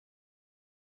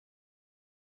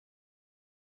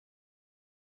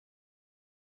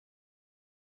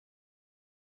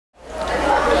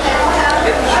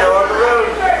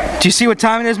Do you see what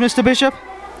time it is, Mr. Bishop?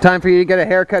 Time for you to get a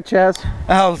haircut, Chaz.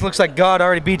 Oh, it looks like God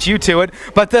already beat you to it.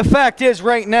 But the fact is,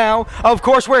 right now, of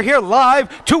course, we're here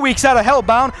live, 2 weeks out of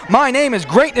Hellbound. My name is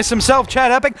Greatness himself,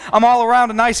 Chad Epic. I'm all around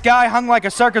a nice guy, hung like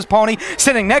a circus pony,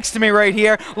 sitting next to me right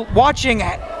here, watching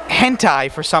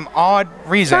hentai for some odd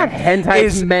reason. It's not hentai,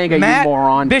 it's manga, Matt you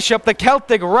moron. Bishop, the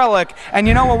Celtic Relic. And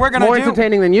you know what we're going to do? More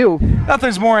entertaining than you.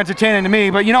 Nothing's more entertaining to me,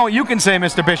 but you know what you can say,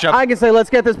 Mr. Bishop? I can say let's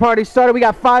get this party started. We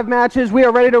got 5 matches. We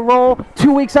are ready to roll.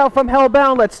 2 weeks out from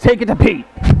Hellbound. Let's take it to Pete.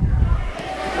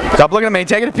 Stop looking at me.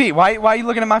 Take it to Pete. Why are you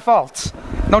looking at my faults?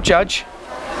 No judge.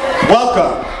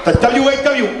 Welcome to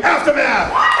WAW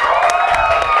Aftermath.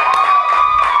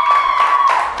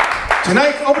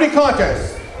 Tonight's opening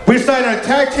contest, we decided on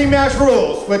tag team match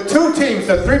rules with 2 teams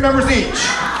of 3 members each.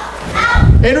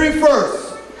 Entering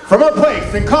first, from a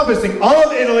place encompassing all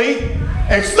of Italy,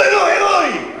 it's Little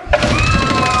Italy!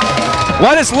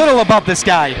 What is little about this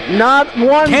guy? Not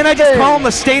one Can't I just call him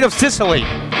the state of Sicily?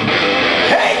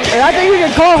 And I think we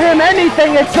can call him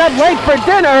anything except late for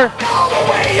dinner.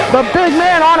 The big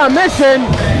man on a mission.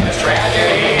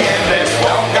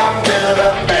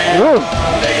 Ooh.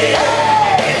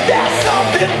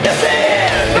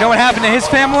 You know what happened to his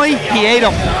family? He ate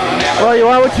them. Well, you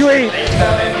are what you eat.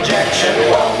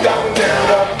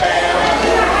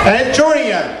 And joining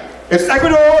him, it's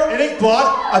Ecuador and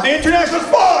Inkblot at the international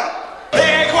spot.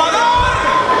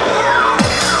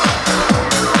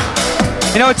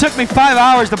 You know, it took me 5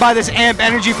 hours to buy this amp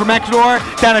energy from Ecuador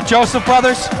down at Joseph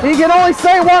Brothers. He can only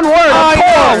say one word. Oh,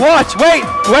 yeah, watch. Wait.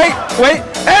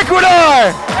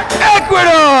 Ecuador!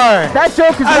 Ecuador! That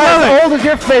joke is not as old as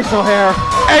your facial hair.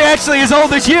 Hey, actually, as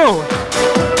old as you.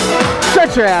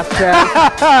 Shut your ass, Chad.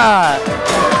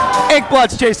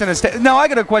 Inkblot's chasing us. Now, I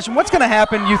got a question. What's going to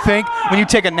happen, you think, when you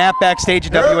take a nap backstage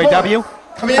at WAW?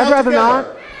 I'd rather not.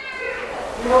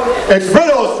 It's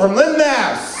Riddles from Lynn,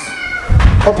 Mass.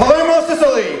 From Palermo,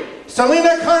 Sicily,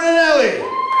 Selena Cardinelli.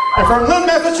 And from Lynn,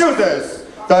 Massachusetts,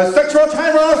 the sexual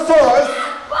Tyrannosaurus,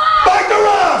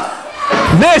 Bacteros!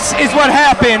 This is what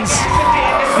happens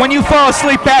when you fall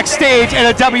asleep backstage at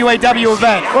a WAW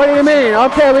event. What do you mean?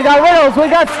 Okay, we got Riddles, we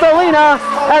got Stelina,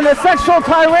 and the sexual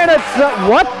Tyrannosaurus.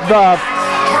 What the?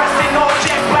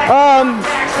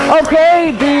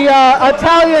 Okay, the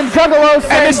Italian Juggalo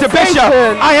sensation. And Mr. Bishop,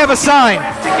 I have a sign.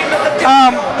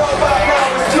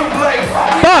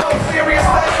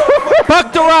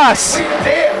 Buck DeRoss.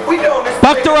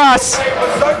 Buck DeRoss.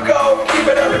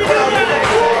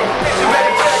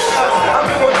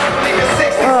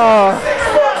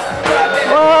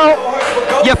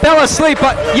 Well, you fell asleep,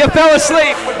 but you fell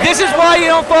asleep. This is why you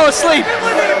don't fall asleep.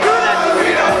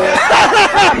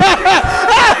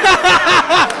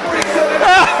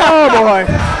 oh boy.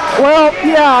 Well,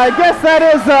 yeah, I guess that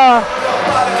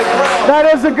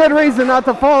is a good reason not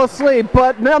to fall asleep,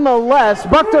 but nonetheless,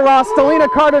 Buck DeRoss, Stelina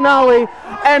Cardinale,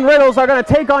 and Riddles are going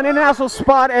to take on International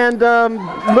Spot and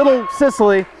Little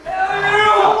Sicily.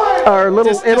 Or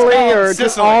Little Italy, or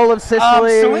just all of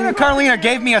Sicily. Stelina Cardinale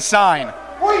gave me a sign.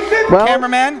 Well,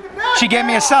 cameraman, she gave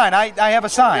me a sign. I have a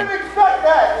sign.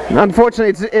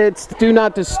 Unfortunately, it's do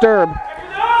not disturb.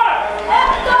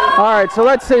 All right, so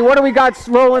let's see. What do we got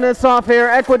rolling this off here?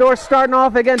 Ecuador starting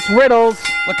off against Riddles.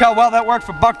 Look how well that worked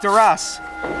for Buck DeRoss.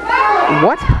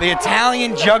 What? The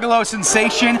Italian Juggalo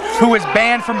sensation who was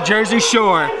banned from Jersey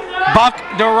Shore. Buck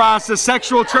DeRoss, the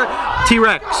sexual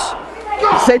T-Rex.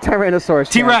 Say Tyrannosaurus.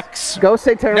 T-Rex. Go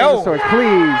say Tyrannosaurus, no.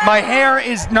 Please. My hair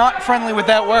is not friendly with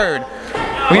that word.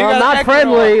 Well, not Ecuador.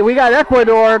 Friendly. We got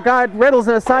Ecuador, got Riddles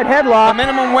in a side headlock. The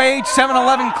minimum wage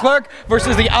 7-Eleven clerk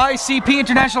versus the ICP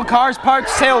International Cars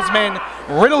Parts salesman,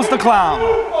 Riddles the Clown.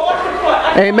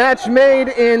 A match made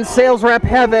in sales rep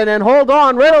heaven, and hold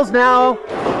on, Riddles now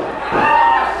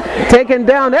taking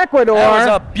down Ecuador. That was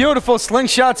a beautiful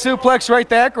slingshot suplex right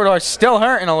there. Ecuador still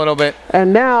hurting a little bit.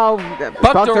 And now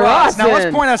Buck DeRoss. Now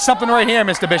let's point out something right here,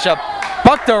 Mr. Bishop.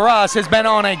 Buck DeRoss has been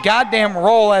on a goddamn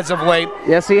roll as of late.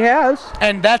 Yes, he has.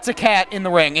 And that's a cat in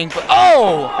the ring.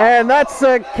 Oh! And that's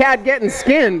a cat getting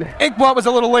skinned. Inkblot was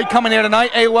a little late coming here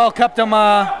tonight. AOL kept him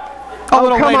a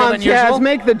little later than usual.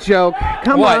 Make the joke.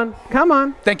 Come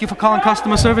on. Thank you for calling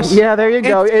customer service. Yeah, there you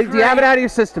go. Do you have it out of your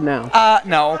system now?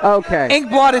 No. Okay.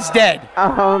 Inkblot is dead.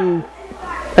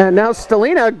 And now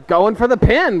Stelina going for the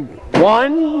pin.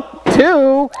 1,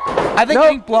 2. I think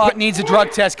Inkblot needs a drug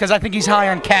test because I think he's high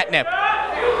on catnip.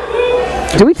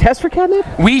 Do we test for catnip?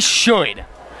 We should.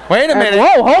 Wait a minute.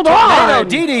 Whoa, hold on. Tornado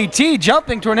DDT,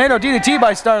 jumping tornado DDT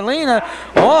by Stelina.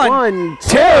 1,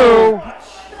 2.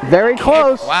 Very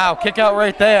close. Wow, kick out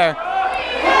right there.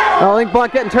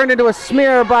 Inkblot getting turned into a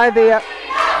smear by the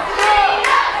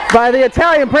by the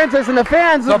Italian Princess, and the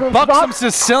fans. The buxom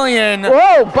Sicilian.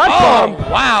 Whoa, butt bump.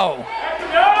 Wow.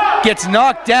 Gets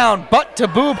knocked down. Butt to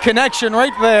boob connection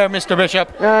right there, Mr.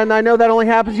 Bishop. And I know that only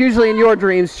happens usually in your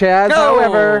dreams, Chaz. No.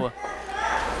 However,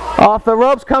 off the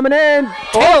ropes coming in.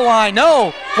 Tail line,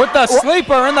 no. With the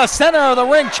sleeper in the center of the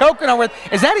ring, choking her with.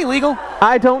 Is that illegal?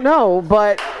 I don't know,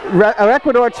 but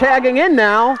Ecuador tagging in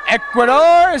now.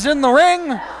 Ecuador is in the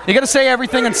ring. You got to say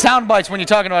everything in sound bites when you're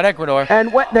talking about Ecuador.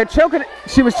 And what they're choking.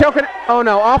 She was choking. Oh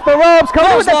no! Off the ropes,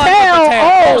 coming with the tail.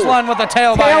 Oh, clothesline with the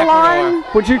tail by tail Ecuador. line.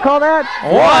 Would you call that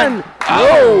One.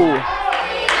 Whoa!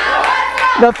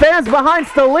 The fans behind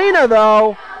Stelina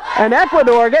though, and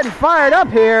Ecuador getting fired up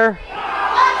here.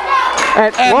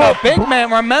 And the big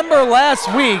man. Remember last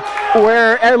week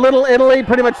where Little Italy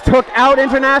pretty much took out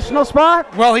International Spot?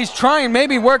 Well, he's trying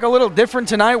maybe work a little different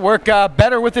tonight, work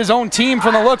better with his own team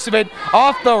from the looks of it.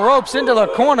 Off the ropes into the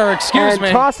corner, excuse me.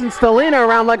 And tossing Stelina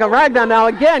around like a ragdoll. Now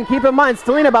again, keep in mind,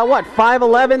 Stelina about what,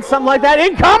 5'11", something like that,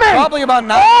 incoming! Probably about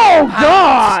 9 Oh,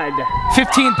 pounds. God!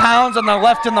 15 pounds on the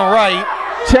left and the right.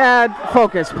 Chad,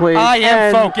 focus, please. I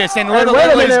am focused, and Little wait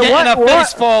a Italy's minute, getting a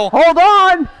fistful. Hold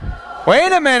on!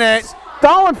 Wait a minute.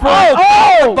 Stalling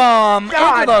for bomb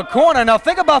into the corner. Now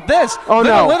think about this.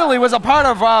 Little Italy was a part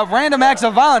of Random Acts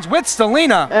of Violence with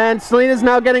Stelina. And Stelina's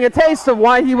now getting a taste of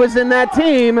why he was in that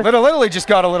team. Little Italy just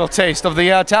got a little taste of the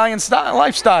Italian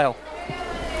lifestyle.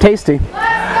 Tasty.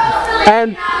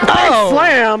 And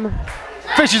slam.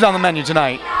 Fish is on the menu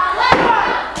tonight.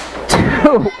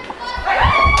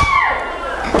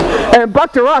 And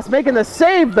Buck DeRoss making the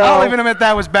save, though. I'll even admit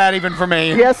that was bad even for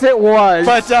me. Yes, it was.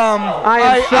 But I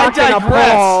am shocked and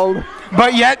appalled.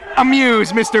 But yet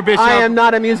amused, Mr. Bishop. I am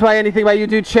not amused by anything by you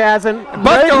do, Chaz. And oh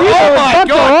my God,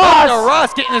 Buck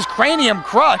DeRoss getting his cranium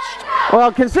crushed. Well,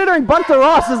 considering Buck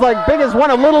DeRoss is like big as one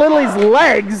of Little Italy's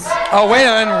legs. Oh, wait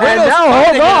a minute. Riddle's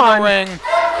fighting in the ring.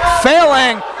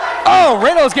 Failing. Oh,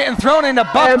 Riddle's getting thrown into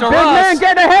Buck DeRoss. Big man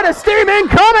getting ahead of steam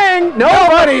incoming.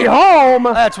 Nobody home.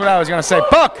 That's what I was going to say.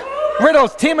 Buck.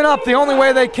 Riddle's teaming up the only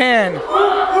way they can.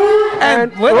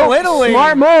 And Little Italy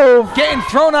smart move. Getting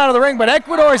thrown out of the ring, but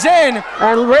Ecuador's in.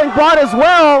 And Ring Bot as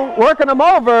well, working him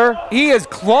over. He is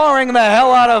clawing the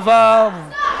hell out of,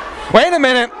 wait a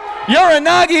minute,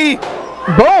 Uranagi.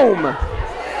 Boom.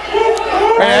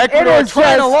 And Ecuador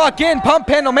trying to lock in, pump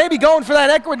handle, maybe going for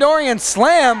that Ecuadorian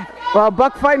slam. Well,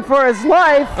 Buck fighting for his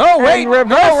life. Oh, wait, no,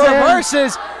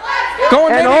 reverses.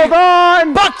 Going and hold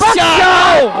on. Buck shot.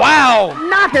 Oh, wow.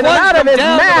 Knocking him out of his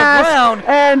mask.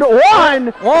 And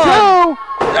one,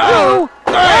 two,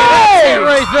 that's it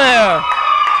right there.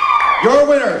 Your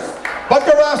winners, Buck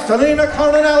DeRoss, Stelina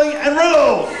Cardinale, and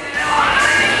Riddle.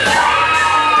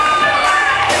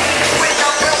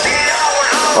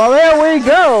 Well, there we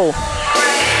go.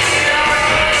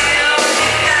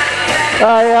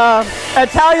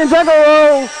 Italian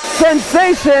Juggalo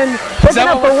sensation picking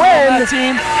up the win.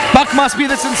 Team? Buck must be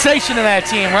the sensation of that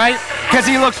team, right? Because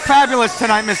he looks fabulous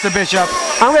tonight, Mr. Bishop.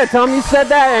 I'm going to tell him you said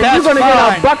that, and you're going to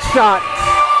get a Buck shot.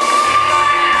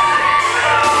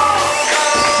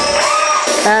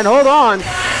 And hold on.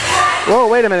 Whoa,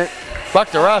 wait a minute. Buck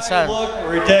DeRoss has. Look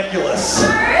ridiculous.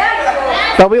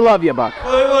 But we love you, Buck.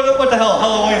 What the hell?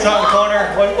 Halloween's around the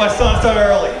corner. What's on start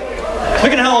early?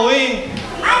 Speaking of Halloween,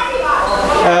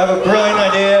 I have a brilliant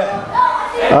idea.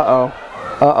 Uh-oh.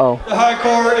 Uh-oh. The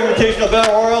Hardcore Invitational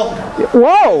Battle Royal.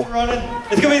 Whoa!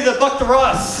 It's going to be the Buck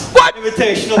DeRoss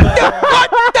Invitational Battle Royal.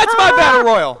 What? That's my Battle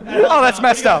Royal. Oh, that's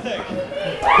messed up.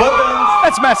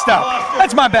 That's messed up.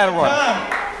 That's my Battle Royal.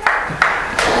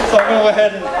 So I'm going to go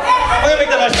ahead and I'm going to make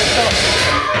that match myself.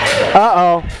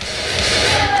 Uh-oh.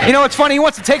 You know what's funny? He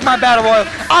wants to take my Battle Royal.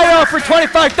 I offer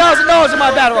 $25,000 in my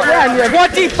Battle Royal. Yeah,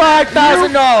 $25,000.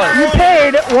 You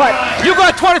paid what? You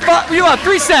got 25. You got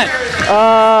 3 cents.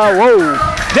 Whoa.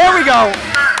 There we go.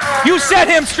 You set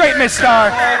him straight, Miss Star.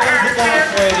 Buck,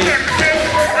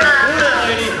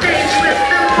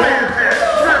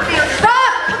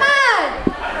 come on.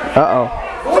 Uh-oh.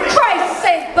 For Christ's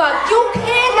sake, Buck, you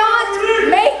cannot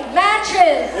make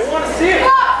matches. They want to see it.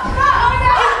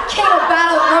 King of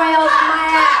Battle Royals, my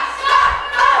ass.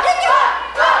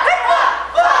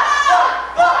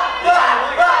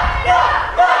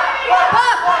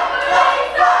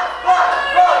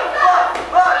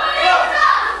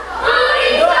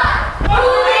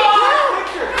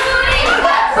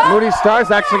 Moody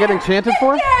Star's actually getting chanted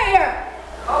for? Get out of here.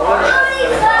 All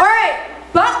right,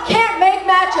 Buck can't make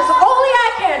matches. Only I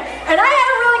can. And I have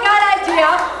a really good idea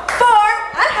for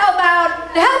the Hellbound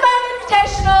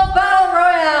Invitational Battle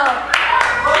Royale.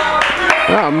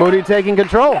 Oh, Moody taking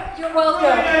control. You're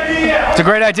welcome. It's a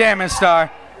great idea, Miss Star.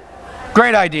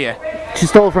 Great idea. She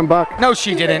stole it from Buck. No,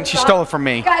 she didn't. She stole it from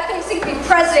me. The guy thinks he can be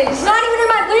president. He's not even in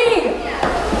my league.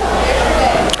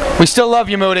 We still love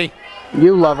you, Moody.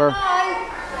 You love her.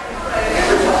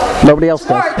 Nobody else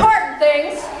More does. important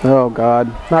things. Oh God,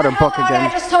 not her book I again.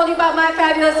 just told you about my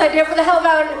fabulous idea for the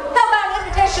Hellbound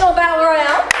Invitational Battle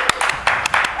Royale.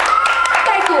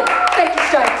 Thank you. Thank you,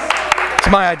 Strikes. It's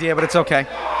my idea, but it's okay.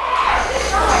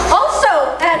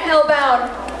 Also at Hellbound,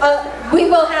 we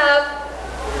will have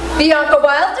Bianca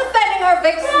Wild defending her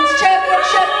Vixens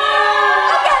Championship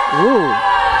Ooh.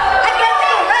 against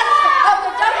the rest of the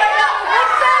WWE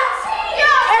Vixens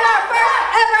in our first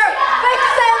ever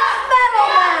Vixens Battle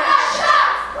match.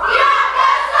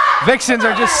 Vixens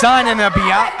are just signing the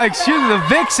the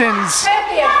Vixens.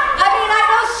 Champion. I mean, I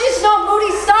know she's no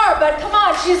Moody Star, but come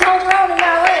on, she's held her own in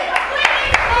that ring.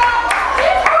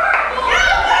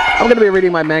 I'm gonna be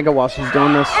reading my manga while she's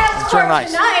doing this. As It's for real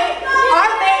nice. tonight, our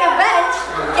main event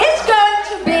is going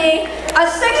to be a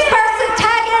 6-person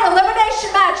tag-in elimination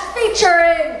match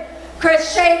featuring Chris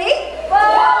Shady,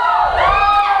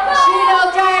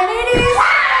 Gino Diomedes,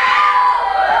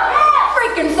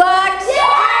 Freaking Flex,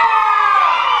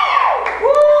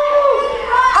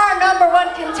 our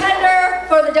 #1 contender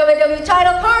for the WWE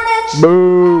title, Carnage,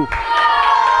 Boo.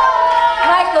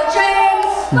 Michael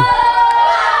James,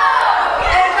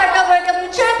 and our WWE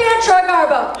champion, Troy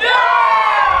Garbo.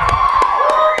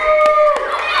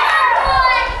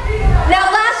 Now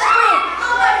last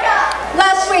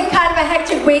week, kind of a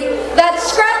hectic week, that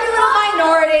scrappy little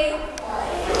minority,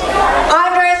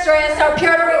 Andres Reyes, our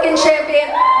Puerto Rican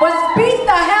champion, was beat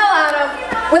the hell out of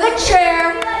with a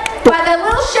chair by that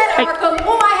little shit Arkham,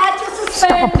 whom I had to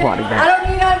suspend. applauding that. I don't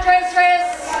need Andres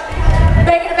Reyes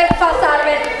making a big fuss out of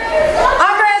it.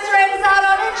 Andres Reyes is out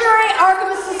on injury,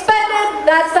 Arkham is suspended,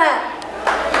 that's that.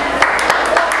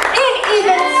 In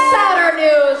even sadder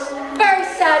news, very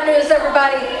sad news,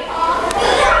 everybody.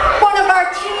 One of our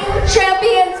team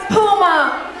champions,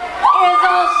 Puma, is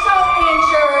also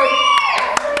injured.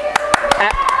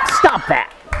 Stop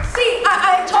that. See,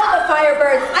 I told the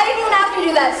Firebirds, I didn't even have to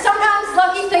do that. Sometimes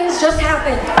lucky things just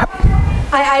happen.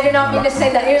 I did not mean to say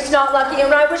that. He is not lucky,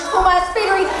 and I wish Puma a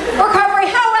speedy recovery.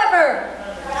 However,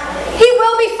 he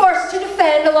will be forced to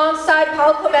defend alongside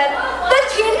Paul Clement the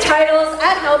team titles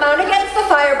at Hellbound against the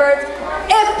Firebirds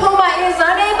if Puma is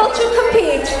unable to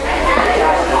compete.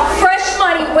 Fresh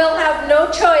Money will have no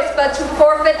choice but to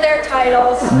forfeit their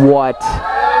titles. What?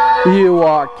 You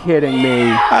are kidding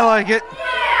me. I like it.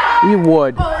 You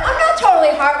would. Oh, I'm not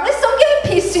totally heartless, so give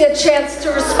PC a chance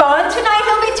to respond. Tonight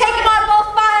he'll be taking on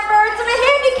both Firebirds in a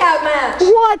handicap match.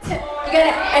 What? You get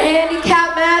a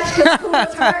handicap match because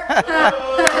Puma's hurt?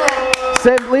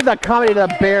 Say, leave that comedy to the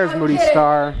Bears, Moody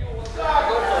Star.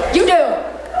 You do.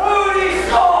 Moody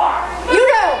Star! You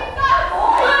do!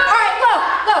 Alright, look,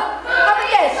 how about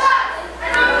this?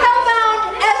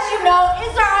 Hellbound, as you know,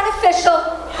 is our unofficial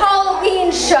Halloween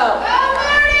show.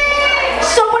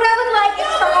 So what I would like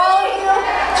is for all of you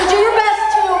to do your best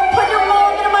to put your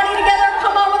little bit of money together and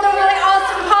come up with a really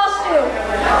awesome costume.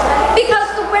 Because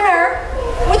the winner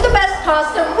with the best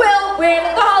costume will win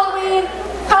the Halloween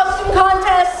costume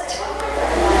contest.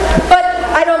 But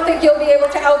I don't think you'll be able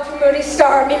to out Moody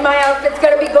Star. I mean, my outfit's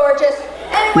gonna be gorgeous.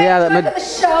 Anyway, Yeah, that enjoy the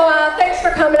show. Thanks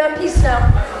for coming on. Peace now.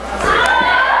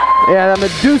 Yeah, the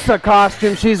Medusa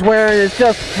costume she's wearing is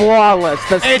just flawless.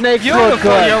 The It's snakes beautiful. look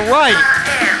good. You're right.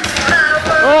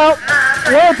 Well,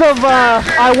 words of,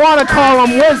 I want to call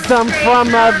them wisdom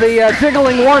from the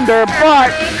Jiggling Wonder,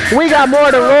 but we got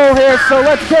more to roll here, so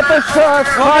let's get this We'll get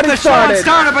party the show started.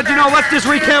 started, but you know, let's just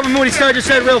recap what Moody Star just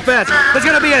said real fast. There's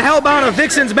going to be a Hellbound or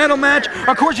Vixens medal match.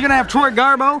 Of course, you're going to have Troy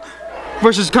Garbo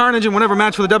versus Carnage in whatever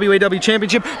match for the WAW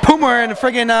Championship. Puma and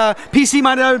friggin' PC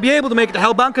might not be able to make it to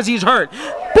Hellbound because he's hurt.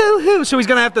 Boo-hoo! So he's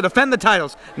going to have to defend the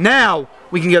titles. Now,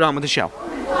 we can get on with the show.